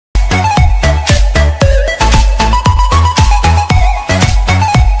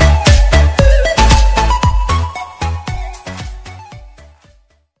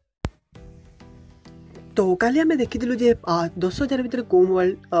तो काली आम देखी जे 10,000 भितर कौ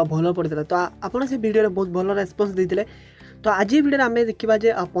मोबाइल भल पड़ता तो आपड़ से भिडियो बहुत भल रेस्पन्स देते। तो आज भिडियो आम देखा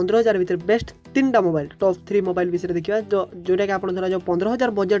 15,000 भितर बेस्ट 3टा मोबाइल टॉप 3 मोबाइल विषय देखा जोटा कि आप धरा जो 15,000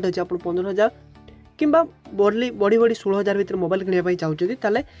 बजेट अच्छे आप 15,000 कि बढ़ी बढ़ी 16,000 भितर मोबाइल किनापी चाहते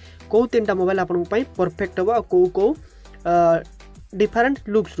ताले कौ 3टा मोबाइल आपंपाई परफेक्ट हम कौ कौ डिफरेंट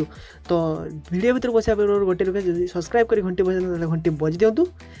लुक्स रु। तो वीडियो भर बस गोटे रुपये सब्सक्राइब कर घंटी बजा घंटी बजी दिंतु।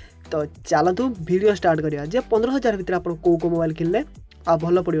 तो चलतु वीडियो स्टार्ट करिया जे 15,000 भितर आप कौ कौ मोबाइल किनले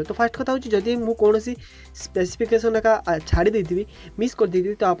भल पड़ो। तो फास्ट कथा जदि मुझे स्पेसिफिकेशन एका छाड़ी देती मिस कर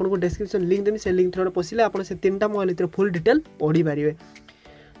देती तो आपको डिस्क्रिप्शन लिंक देवी से लिंक थ्रू पशिले आप 3टा मोबाइल भितर फुल डिटेल पढ़ी पारे।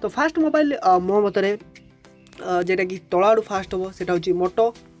 तो फास्ट मोबाइल मो मतरे जेटा कि तला आड़ू फास्ट हम सेटा हूँ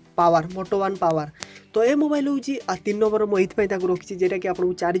मोटो पावर मोटो 1 पावर। तो ये मोबाइल हूँ 3 नंबर मुझे रखी जेटा कि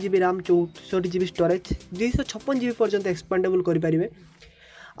आपको 4GB RAM 64GB storage 256GB पर्यंत एक्सपेंडेबल करेंगे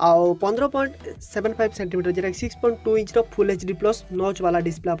आउ 15.75 सेंटीमीटर जेटा 6.2 inch full HD plus notch वाला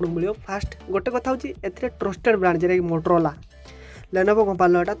डिस्प्ले आपको मिले। फास्ट गोटे कथा हूँ ए ट्रस्टेड ब्रांड जेटा कि मोटोरोला लेनोवो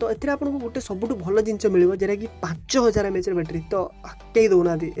कंपानी एटा। तो ये आपको गोटे सबुठ भल जिन मिले जेटा कि 5000 mAh बैटेरी। तो कई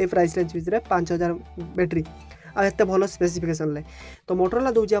दौना ए प्राइस रेंज भितर 5000 बैटेरी आते भल स्पेसिफिकेशन ले। तो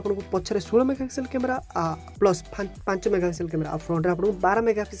मोटोरोला दूसरी आपको पछरे 16 megapixel camera plus 5 megapixel camera front में आपको 12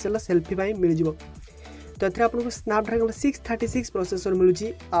 मेगापिक्सल सेल्फी मिल जाए। तो ये आपको स्नैपड्रैगन 636 प्रोसेसर मिलूँ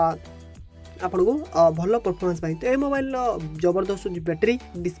आपको भल परफॉर्मेंस। तो ये मोबाइल जबरदस्त बैटेरी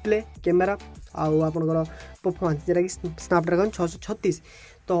डिस्प्ले कैमेरा आपर परफॉर्मेंस जेटा कि स्नैपड्रैगन 636।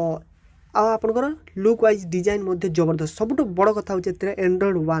 तो आपंकर लुक वाइज डिजाइन जबरदस्त सबुठ बड़ कथा हूँ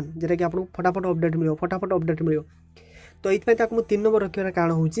एंड्रॉइड 1 जेटा कि आपको फटाफट अपडेट मिले। तो ये आपको 3 नंबर रखा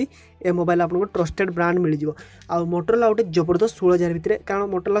कारण हूँ ए मोबाइल आपको ट्रस्टेड ब्रांड मिल जाए। मोटोरोला गोटे जबरदस्त 16,000 भितर कारण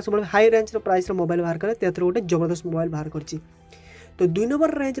मोटोरोला सब हाई रेंज प्राइस मोबाइल बाहर करे तो गोटे जबरदस्त मोबाइल बाहर कर। तो 2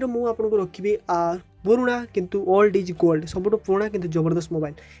 नंबर रेंज मुझे आपको रखी पुराणा किंतु ओल्ड इज गोल्ड सबुठ पुराणा किंतु जबरदस्त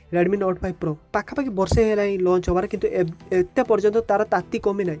मोबाइल रेडमी नोट 5 प्रो पाखापाखि वर्षे है लॉन्च होबार किंतु एते पर्यंत तार ताती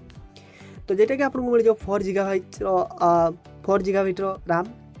कमी ना। तो जेटा कि आपको मिल जाए 4 GB RAM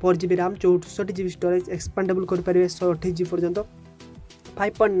 4GB RAM 64GB storage expendable करेंगे 128GB पर्यंत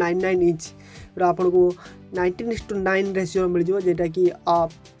 5.99 इंच आपको 19:9 रेशियो मिल जाए जेटा कि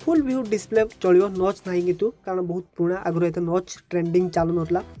फुल व्यू डिस्प्ले चलो नच ना कितु कारण बहुत पुराना आगुरी एत नच ट्रेंडिंग चलू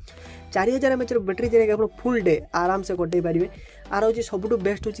ना। 4000 mAh बैटेरी जेटा कि फुल डे आराम से कटे पारे। आर हूँ सबुठ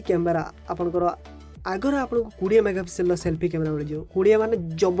बेस्ट हूँ कैमेरा आपंकर आगर आपको 20 मेगापिक्सल सेल्फी कैमेरा मिल जाए 20 माने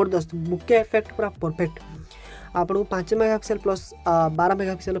जबरदस्त बुके इफेक्ट पूरा परफेक्ट। आपको 5 megapixel plus 12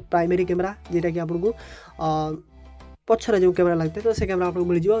 megapixel primary camera जेटा कि आपको पछरे जो कैमेरा लगता है तो से कैमेरा आपको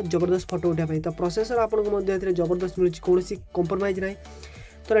मिल जाए जबरदस्त फोटो उठाई। तो प्रोसेसर आपको जबरदस्त मिली कौन कंप्रोमाइज ना।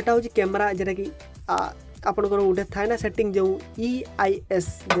 तो यहाँ हूँ कैमेरा जेटा कि आपंकर गोटे थाए ना सेटिंग जो EIS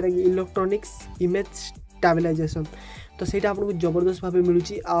जेटा कि इलेक्ट्रोनिक्स इमेज स्टेबलाइजेशन। तो सहीटा आपको जबरदस्त भाव मिलूँ।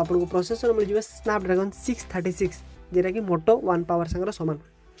 आपको प्रोसेसर मिल जाए स्नैपड्रैगन 636 जेटा कि मोटो 1 पावर सांगर सामान।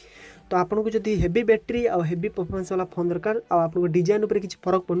 तो आपको जब हेवी बैटेरी और हेवी परफॉर्मेंस वाला फोन दरकार आपको डिजाइन उपर किसी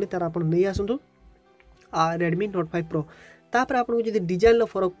फरक पड़नी तार आप नहीं आसतु रेडमी नोट 5 प्रो। तापर आपको जब डिजाइन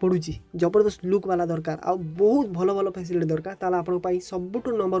फरक पड़ुची जबरदस्त लुक वाला दरकार आ बहुत भल भल फैसिलिटी दरकार ताला आपन सबुठ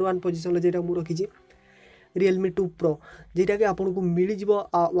नंबर 1 पोजिशन जेटा मुझे रखी रियलमी 2 प्रो जेटा कि आपको मिल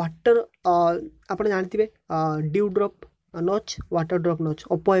वाटर आप जानते ड्यू ड्रॉप नच वाटर ड्रॉप नच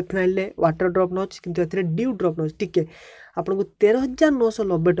ओप्पो F9 वाटर ड्रॉप नच किंतु ए ड्यू ड्रॉप नच टिके आपको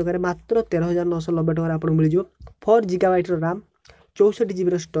 13,990 टकर मात्र 13,990 टकर आपको मिल जाए 4 GB RAM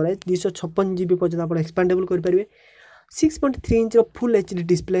 64GB storage 256GB पर्यटन आप एक्सपेंडेबल करेंगे 6.3 इंच फुल HD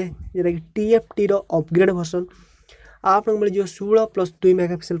डिस्प्ले जेटा कि TFT अपग्रेड वर्सन आपको मिल जाए 16 प्लस 2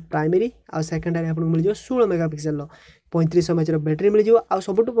 मेगापिक्सल प्राइमरी आ सेकेंडरी आपको मिल जाए 16 मेगापिक्सल 3500 mAh बैटेरी मिल जाए। आ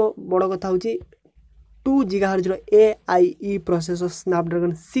सबुठ बड़ कथा हूँ 2 GHz AIE processor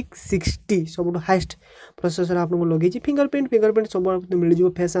Snapdragon 660 सबुठ heist processor आपको लगे फिंगरप्रिंट सब मिल जाए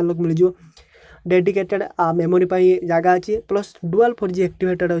फेस अनलॉक मिल जाए डेडिकेटेड मेमोरी जगह अच्छी प्लस डुअल 4G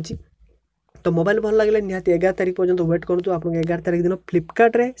एक्टिवेटेड अच्छी। तो मोबाइल भल लगे निहाती 11 तारीख पर्यंत वेट करूँ आपको 11 तारीख दिन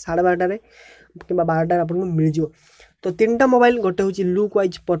फ्लिपकार्ट 12:30 कि 12:00 आपको मिल जाए। तो 3टा मोबाइल गोटे हूँ लुक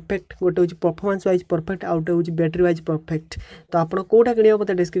वाइज परफेक्ट गोटे हूँ परफॉर्मेंस वाइज परफेक्ट आउ गोटे हूँ बैटेरी वाइज परफेक्ट। तो आप कौटा कि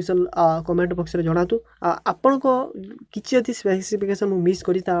मतलब डिस्क्रिप्शन कमेंट बॉक्स में जनातु आपण किसी स्पेसिफिकेशन मुझे मिस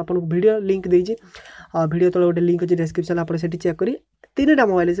करी आपको वीडियो लिंक देजी वीडियो तले गोटे लिंक अच्छी डिस्क्रिप्शन आप चेक करी 3टा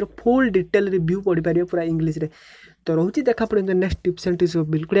मोबाइल फुल डिटेल रिव्यू पढ़ी पारे पूरा इंग्लिश रे। तो रोचे देखा पड़े नेक्स्ट टिप्स एंड ट्रिक्स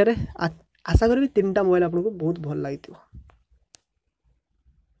बिल्कुल आशा करी 3टा मोबाइल आपको बहुत भल लगी।